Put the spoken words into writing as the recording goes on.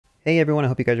Hey everyone, I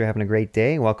hope you guys are having a great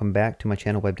day. Welcome back to my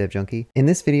channel, Web Dev Junkie. In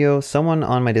this video, someone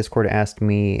on my Discord asked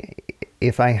me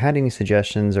if I had any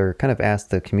suggestions, or kind of asked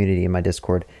the community in my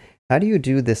Discord, how do you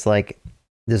do this, like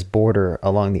this border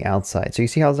along the outside? So you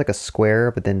see how it's like a square,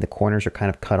 but then the corners are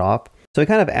kind of cut off. So he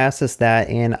kind of asked us that,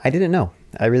 and I didn't know.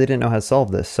 I really didn't know how to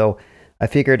solve this. So I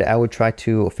figured I would try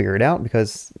to figure it out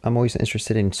because I'm always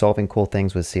interested in solving cool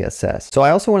things with CSS. So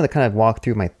I also wanted to kind of walk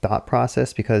through my thought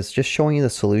process, because just showing you the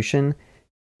solution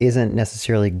isn't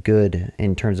necessarily good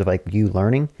in terms of like you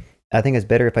learning. I think it's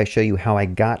better if I show you how I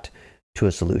got to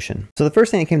a solution. So the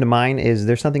first thing that came to mind is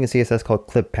there's something in CSS called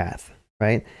clip path,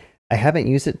 right? I haven't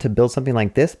used it to build something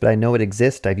like this, but I know it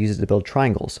exists. I've used it to build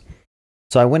triangles.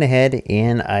 So I went ahead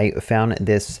and I found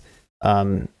this,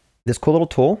 this cool little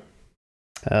tool.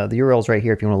 The URL is right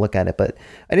here if you want to look at it, but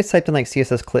I just typed in like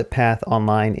CSS clip path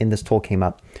online and this tool came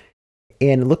up.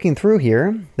 And looking through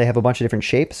here, they have a bunch of different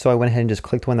shapes. So I went ahead and just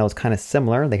clicked one that was kind of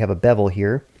similar. They have a bevel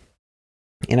here.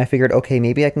 And I figured, okay,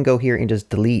 maybe I can go here and just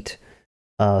delete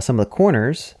some of the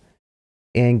corners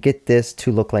and get this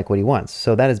to look like what he wants.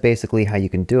 So that is basically how you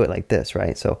can do it, like this,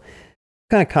 right? So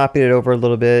kind of copied it over a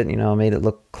little bit, you know, made it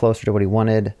look closer to what he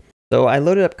wanted. So I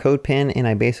loaded up CodePen and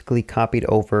I basically copied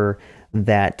over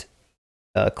that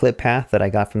clip path that I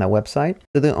got from that website.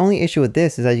 So the only issue with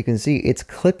this is, as you can see, it's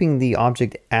clipping the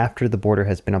object after the border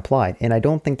has been applied. And I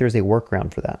don't think there's a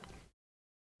workaround for that.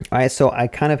 All right, so I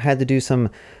kind of had to do some,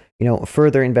 you know,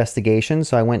 further investigation.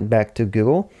 So I went back to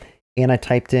Google and I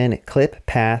typed in clip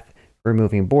path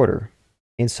removing border.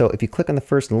 And so if you click on the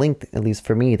first link, at least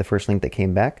for me, the first link that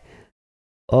came back,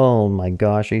 oh my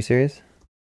gosh, are you serious?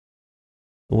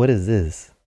 What is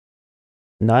this?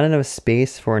 Not enough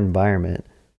space for environment.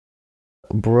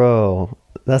 Bro,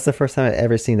 that's the first time I've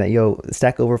ever seen that. Yo,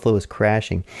 Stack Overflow is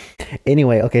crashing.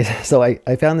 Anyway, okay, so I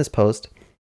found this post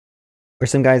where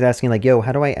some guy's asking like, yo,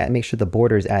 how do I make sure the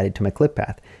border is added to my clip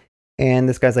path? And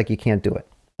this guy's like, you can't do it.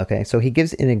 Okay, so he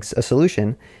gives a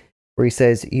solution where he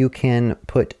says you can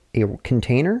put a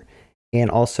container and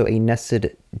also a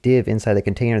nested div inside the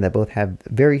container that both have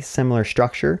very similar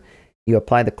structure. You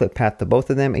apply the clip path to both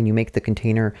of them and you make the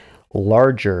container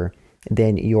larger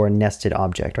than your nested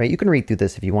object, right? You can read through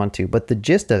this if you want to, but the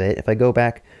gist of it, if I go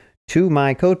back to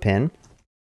my CodePen,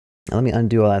 let me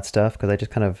undo all that stuff because I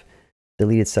just kind of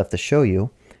deleted stuff to show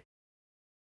you.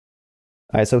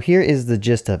 All right, so here is the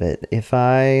gist of it.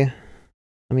 Let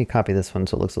me copy this one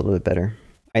so it looks a little bit better.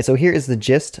 All right, so here is the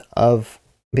gist of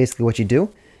basically what you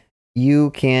do. You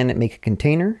can make a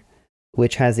container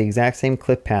which has the exact same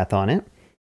clip path on it,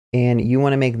 and you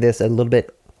want to make this a little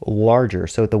bit larger.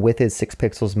 So the width is 6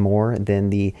 pixels more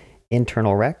than the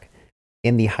internal rec,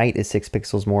 and the height is 6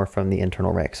 pixels more from the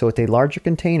internal rec. So it's a larger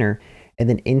container, and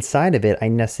then inside of it, I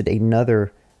nested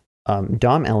another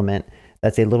DOM element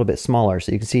that's a little bit smaller.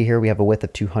 So you can see here we have a width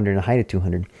of 200 and a height of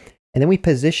 200. And then we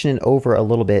position it over a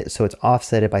little bit so it's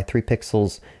offsetted by 3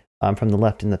 pixels from the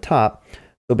left and the top.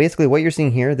 So basically what you're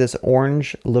seeing here, this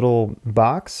orange little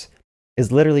box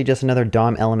is literally just another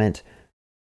DOM element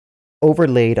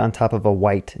overlaid on top of a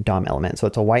white DOM element. So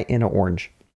it's a white and an orange.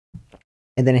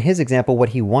 And then in his example, what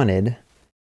he wanted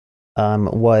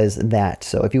was that.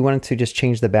 So if you wanted to just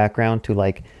change the background to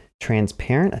like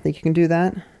transparent, I think you can do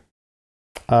that.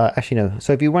 Actually, no.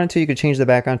 So if you wanted to, you could change the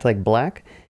background to like black.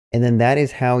 And then that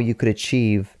is how you could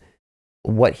achieve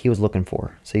what he was looking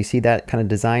for. So you see that kind of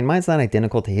design. Mine's not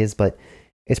identical to his, but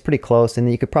it's pretty close. And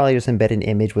then you could probably just embed an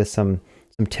image with some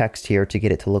text here to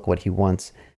get it to look what he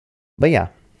wants. But yeah.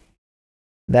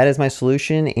 That is my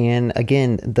solution. And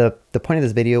again, the point of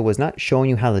this video was not showing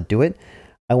you how to do it.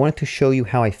 I wanted to show you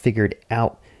how I figured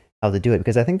out how to do it,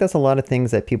 because I think that's a lot of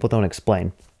things that people don't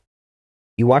explain.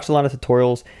 You watch a lot of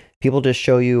tutorials, people just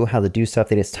show you how to do stuff.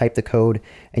 They just type the code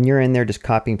and you're in there just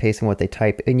copying and pasting what they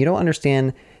type, and you don't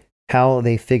understand how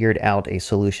they figured out a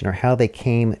solution or how they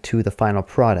came to the final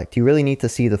product. You really need to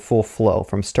see the full flow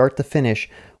from start to finish.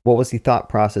 What was the thought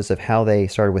process of how they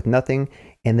started with nothing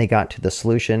and they got to the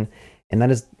solution? And that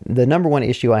is the number one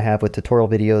issue I have with tutorial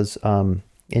videos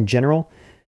in general.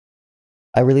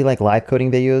 I really like live coding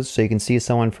videos, so you can see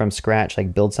someone from scratch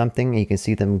like build something, and you can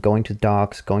see them going to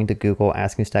docs, going to Google,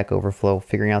 asking Stack Overflow,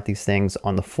 figuring out these things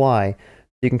on the fly.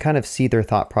 You can kind of see their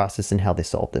thought process and how they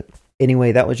solved it.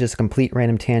 Anyway, that was just a complete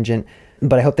random tangent,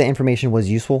 but I hope that information was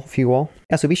useful for you all.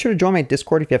 Yeah, so be sure to join my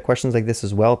Discord if you have questions like this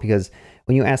as well, because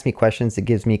when you ask me questions, it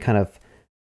gives me kind of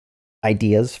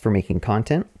ideas for making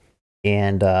content.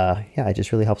 And yeah, it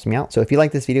just really helps me out. So if you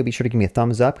like this video, be sure to give me a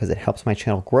thumbs up because it helps my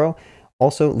channel grow.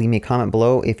 Also, leave me a comment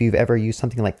below if you've ever used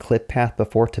something like clip path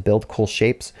before to build cool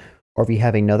shapes, or if you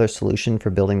have another solution for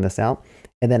building this out.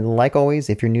 And then, like always,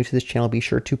 if you're new to this channel, be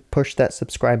sure to push that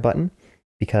subscribe button.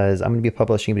 because I'm going to be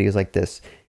publishing videos like this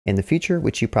in the future,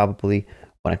 which you probably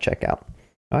want to check out.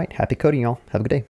 All right, happy coding, y'all. Have a good day.